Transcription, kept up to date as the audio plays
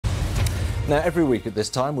Now, every week at this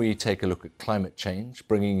time, we take a look at climate change,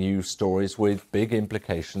 bringing you stories with big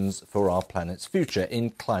implications for our planet's future in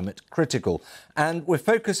Climate Critical. And we're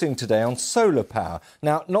focusing today on solar power.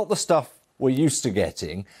 Now, not the stuff we're used to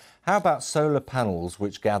getting. How about solar panels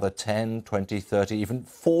which gather 10, 20, 30, even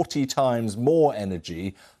 40 times more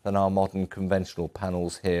energy than our modern conventional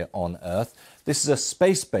panels here on Earth? This is a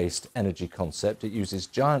space-based energy concept. It uses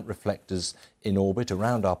giant reflectors in orbit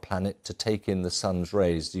around our planet to take in the sun's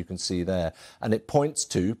rays, you can see there. And it points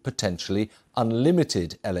to potentially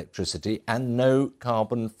unlimited electricity and no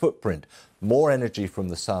carbon footprint. More energy from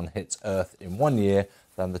the sun hits Earth in 1 year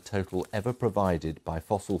than the total ever provided by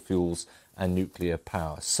fossil fuels and nuclear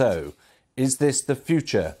power. So, is this the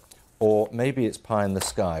future? Or maybe it's pie in the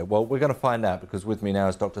sky? Well, we're going to find out, because with me now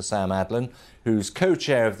is Dr. Sam Adlen, who's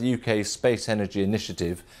co-chair of the UK's Space Energy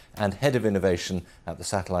Initiative and head of innovation at the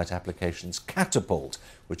satellite applications Catapult,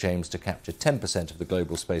 which aims to capture 10% of the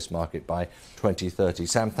global space market by 2030.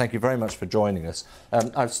 Sam, thank you very much for joining us.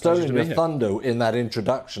 I've stolen your thunder in that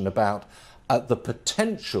introduction about the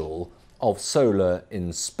potential of solar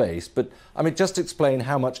in space, but I mean, just explain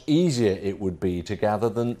how much easier it would be to gather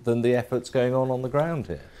than the efforts going on the ground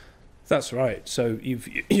here. That's right. So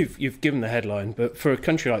you've given the headline, but for a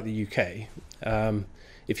country like the UK,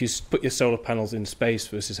 if you put your solar panels in space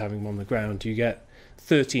versus having them on the ground, you get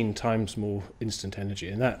 13 times more instant energy,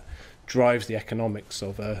 and that drives the economics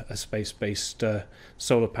of a space-based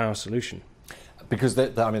solar power solution. Because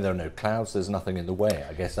there are no clouds, there's nothing in the way.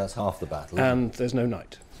 I guess that's half the battle. And there's no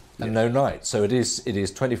night. And no night. So it is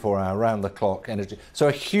 24-hour, round-the-clock energy. So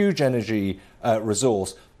a huge energy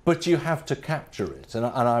resource, but you have to capture it. And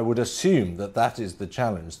I would assume that is the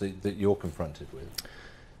challenge that you're confronted with.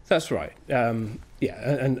 That's right.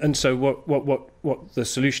 And so what the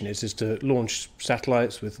solution is to launch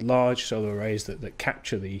satellites with large solar arrays that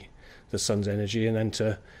capture the sun's energy, and then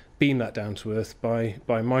to beam that down to Earth by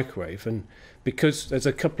microwave. And because there's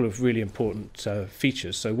a couple of really important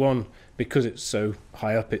features. So one, because it's so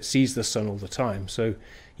high up, it sees the sun all the time. So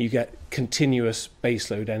you get continuous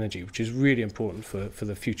baseload energy, which is really important for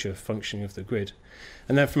the future functioning of the grid.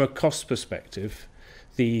 And then from a cost perspective,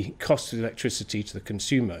 the cost of electricity to the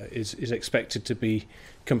consumer is expected to be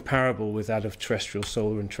comparable with that of terrestrial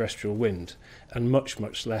solar and terrestrial wind, and much,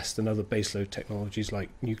 much less than other baseload technologies like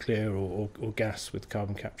nuclear or gas with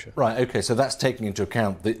carbon capture. Right, OK, so that's taking into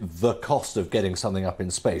account the cost of getting something up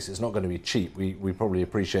in space. It's not going to be cheap. We probably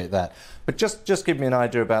appreciate that. But just give me an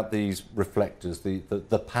idea about these reflectors,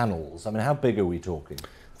 the panels. I mean, how big are we talking?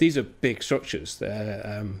 These are big structures.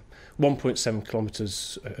 They're 1.7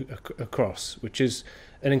 kilometres across, which is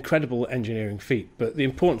an incredible engineering feat. But the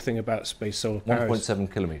important thing about space solar power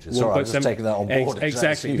 1.7 kilometres. Sorry, I was just taking that on board.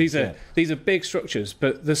 Exactly. These are big structures,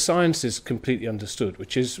 but the science is completely understood,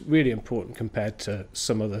 which is really important compared to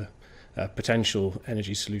some other potential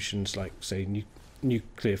energy solutions like, say,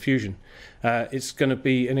 nuclear fusion. It's going to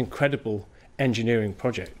be an incredible engineering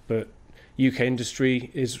project, but UK industry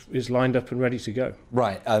is lined up and ready to go.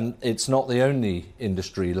 Right, and it's not the only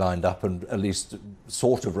industry lined up and at least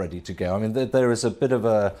sort of ready to go. I mean, there is a bit of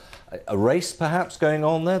a race perhaps going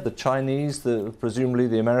on there. The Chinese, presumably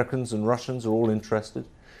the Americans and Russians are all interested.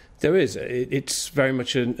 There is. It's very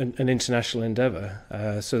much an international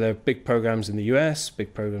endeavour. So there are big programs in the US,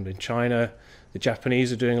 big programs in China. The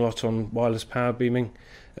Japanese are doing a lot on wireless power beaming.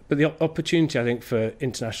 But the opportunity, I think, for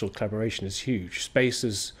international collaboration is huge. Space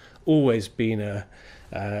has always been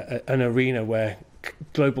an arena where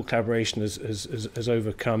global collaboration has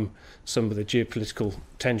overcome some of the geopolitical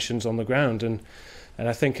tensions on the ground, and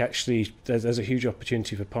I think actually there's a huge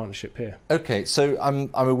opportunity for partnership here. OK, so I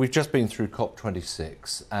mean, we've just been through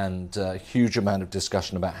COP26 and a huge amount of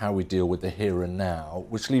discussion about how we deal with the here and now,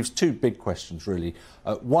 which leaves two big questions really.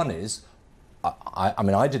 One is, I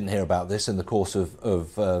mean, I didn't hear about this in the course of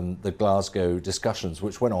the Glasgow discussions,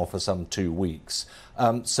 which went on for some 2 weeks.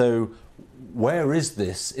 So where is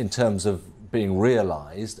this in terms of being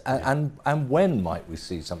realised, and when might we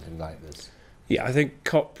see something like this? Yeah, I think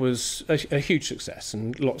COP was a huge success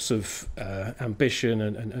and lots of ambition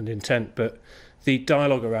and intent, but the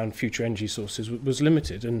dialogue around future energy sources was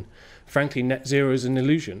limited, and frankly net zero is an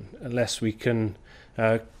illusion unless we can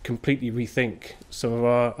completely rethink some of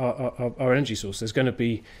our energy sources. There's going to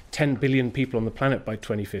be 10 billion people on the planet by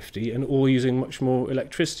 2050 and all using much more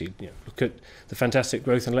electricity. Look at the fantastic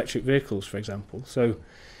growth in electric vehicles, for example. So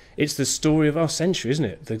it's the story of our century, isn't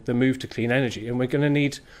it? The move to clean energy, and we're going to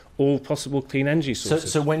need all possible clean energy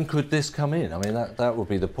sources. So when could this come in? I mean, that would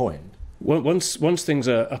be the point. Once things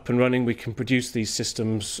are up and running, we can produce these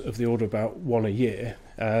systems of the order of about 1 a year.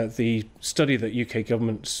 The study that UK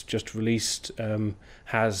government's just released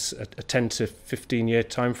has a 10 to 15 year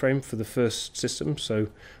time frame for the first system. So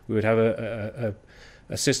we would have a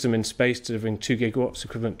system in space delivering 2 gigawatts,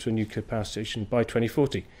 equivalent to a nuclear power station, by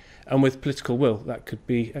 2040. And with political will, that could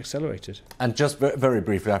be accelerated. And just very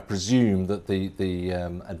briefly, I presume that the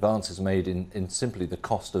advances made in simply the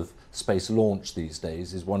cost of space launch these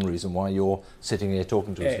days is one reason why you're sitting here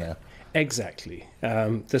talking to us now. Exactly.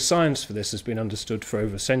 The science for this has been understood for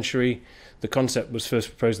over a century. The concept was first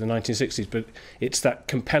proposed in the 1960s, but it's that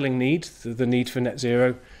compelling need, the need for net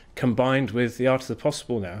zero, combined with the art of the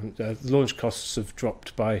possible now. The launch costs have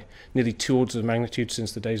dropped by nearly 2 orders of magnitude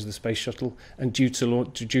since the days of the space shuttle, and due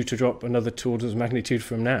to drop another 2 orders of magnitude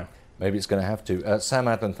from now. Maybe it's going to have to. Sam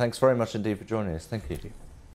Adland, thanks very much indeed for joining us. Thank you.